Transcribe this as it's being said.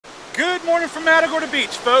Good morning from Matagorda Beach,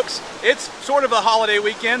 folks. It's sort of a holiday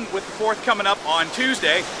weekend with the 4th coming up on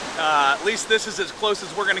Tuesday. At least this is as close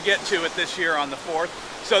as we're going to get to it this year on the 4th.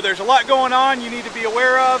 So there's a lot going on you need to be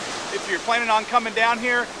aware of if you're planning on coming down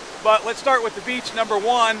here. But let's start with the beach, number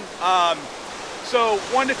one. So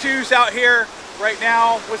 1 to 2s out here right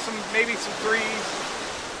now with maybe some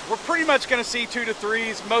 3s. We're pretty much going to see 2 to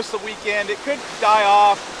 3s most of the weekend. It could die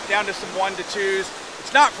off down to some 1 to 2s.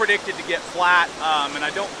 It's not predicted to get flat, and I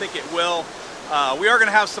don't think it will. We are going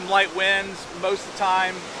to have some light winds most of the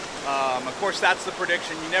time. Of course, that's the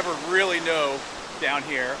prediction. You never really know down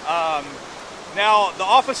here. Now, the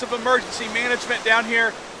Office of Emergency Management down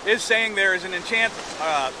here is saying there is an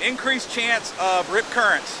increased chance of rip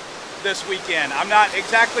currents this weekend. I'm not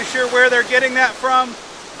exactly sure where they're getting that from,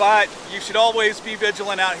 but you should always be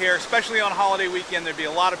vigilant out here, especially on a holiday weekend. There'd be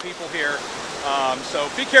a lot of people here. So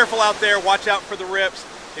be careful out there, watch out for the rips.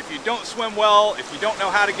 If you don't swim well, if you don't know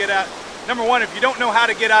how to get out, number one, if you don't know how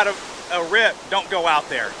to get out of a rip, don't go out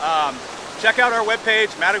there. Check out our webpage,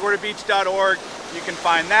 matagordabeach.org. You can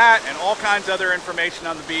find that and all kinds of other information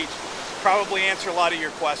on the beach. Probably answer a lot of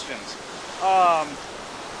your questions.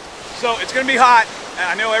 So it's going to be hot, and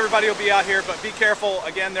I know everybody will be out here, but be careful.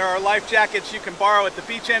 Again, there are life jackets you can borrow at the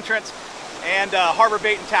beach entrance, and Harbor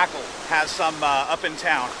Bait and Tackle has some up in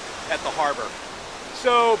town at the harbor.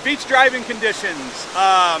 So beach driving conditions.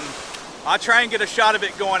 I'll try and get a shot of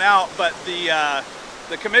it going out, but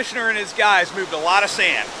the commissioner and his guys moved a lot of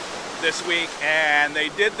sand this week, and they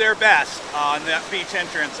did their best on that beach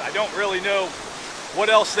entrance. I don't really know what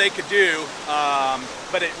else they could do,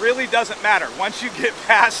 but it really doesn't matter. Once you get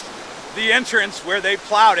past the entrance where they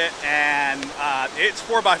plowed it, and it's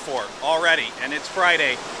 4x4 already, and it's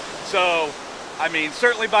Friday. So I mean,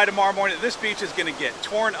 certainly by tomorrow morning, this beach is going to get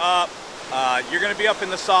torn up. You're going to be up in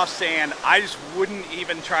the soft sand. I just wouldn't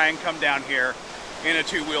even try and come down here in a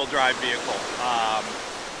 2-wheel drive vehicle.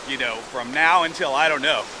 You know, from now until, I don't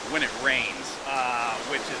know, when it rains,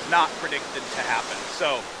 which is not predicted to happen.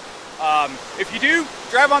 So if you do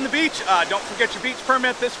drive on the beach, don't forget your beach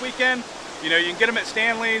permit this weekend. You know, you can get them at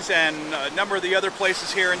Stanley's and a number of the other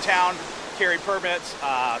places here in town carry permits.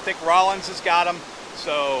 I think Rollins has got them.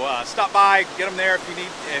 So stop by, get them there if you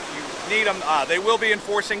need them. They will be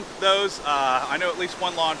enforcing those. I know at least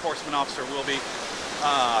one law enforcement officer will be.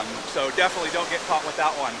 So definitely don't get caught with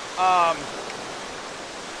that one.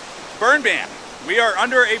 Burn ban. We are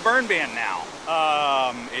under a burn ban now.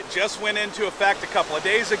 It just went into effect a couple of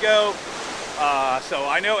days ago. So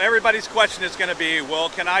I know everybody's question is going to be, well,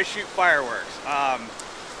 can I shoot fireworks?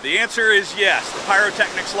 The answer is yes. The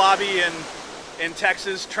pyrotechnics lobby in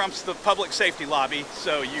Texas trumps the public safety lobby,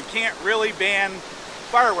 so you can't really ban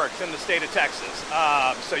fireworks in the state of Texas.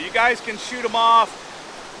 So you guys can shoot them off.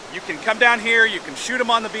 You can come down here, you can shoot them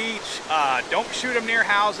on the beach. Don't shoot them near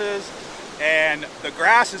houses. And the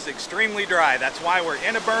grass is extremely dry. That's why we're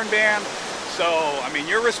in a burn ban. So, I mean,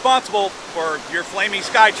 you're responsible for your flaming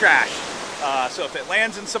sky trash. So if it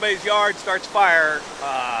lands in somebody's yard, starts fire,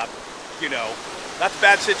 you know, that's a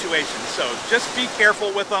bad situation. So just be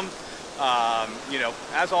careful with them. You know,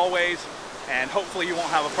 as always, and hopefully you won't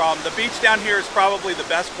have a problem. The beach down here is probably the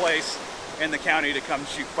best place in the county to come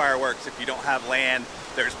shoot fireworks if you don't have land.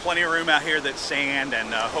 There's plenty of room out here that's sand,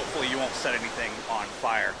 and hopefully you won't set anything on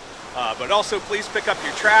fire. But also, please pick up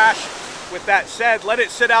your trash. With that said, let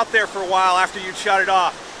it sit out there for a while after you shut it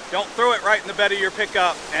off. Don't throw it right in the bed of your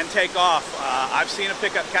pickup and take off. I've seen a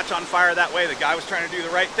pickup catch on fire that way. The guy was trying to do the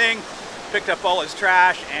right thing, picked up all his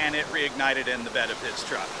trash, and it reignited in the bed of his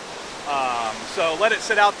truck. So let it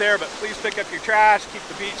sit out there, but please pick up your trash, keep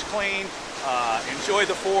the beach clean, enjoy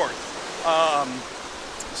the 4th.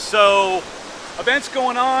 So events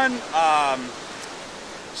going on.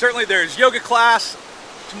 Certainly there's yoga class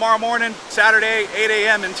tomorrow morning, Saturday, 8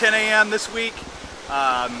 a.m. and 10 a.m. this week.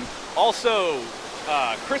 Also,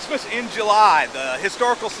 Christmas in July. The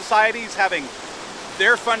Historical Society's having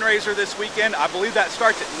their fundraiser this weekend. I believe that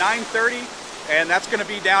starts at 9:30, and that's going to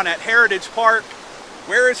be down at Heritage Park.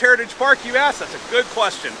 Where is Heritage Park, you ask? That's a good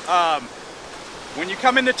question. When you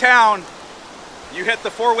come into town, you hit the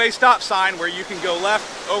 4-way stop sign where you can go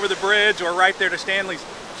left over the bridge or right there to Stanley's.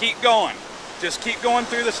 Keep going. Just keep going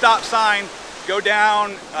through the stop sign. Go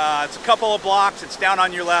down. It's a couple of blocks. It's down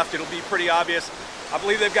on your left. It'll be pretty obvious. I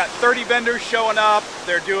believe they've got 30 vendors showing up.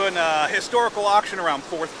 They're doing a historical auction around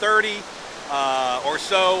 4:30 or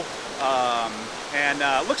so.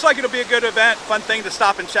 Looks like it'll be a good event, fun thing to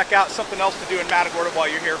stop and check out, something else to do in Matagorda while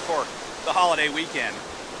you're here for the holiday weekend.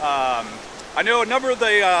 I know a number of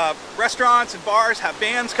the restaurants and bars have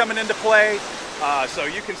bands coming into play, so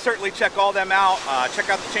you can certainly check all them out. Check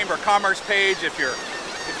out the Chamber of Commerce page if you're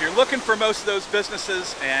if you're looking for most of those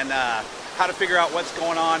businesses and how to figure out what's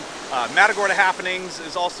going on, Matagorda Happenings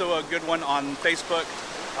is also a good one on Facebook.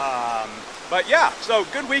 But yeah, so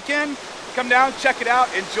good weekend. Come down, check it out,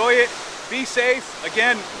 enjoy it, be safe.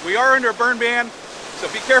 Again, we are under a burn ban, so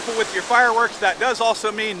be careful with your fireworks. That does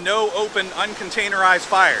also mean no open, uncontainerized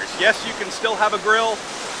fires. Yes, you can still have a grill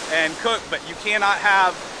and cook, but you cannot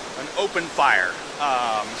have an open fire.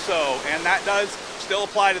 And that does still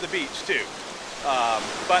apply to the beach too.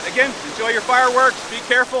 But again, enjoy your fireworks, be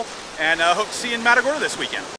careful, and hope to see you in Matagorda this weekend.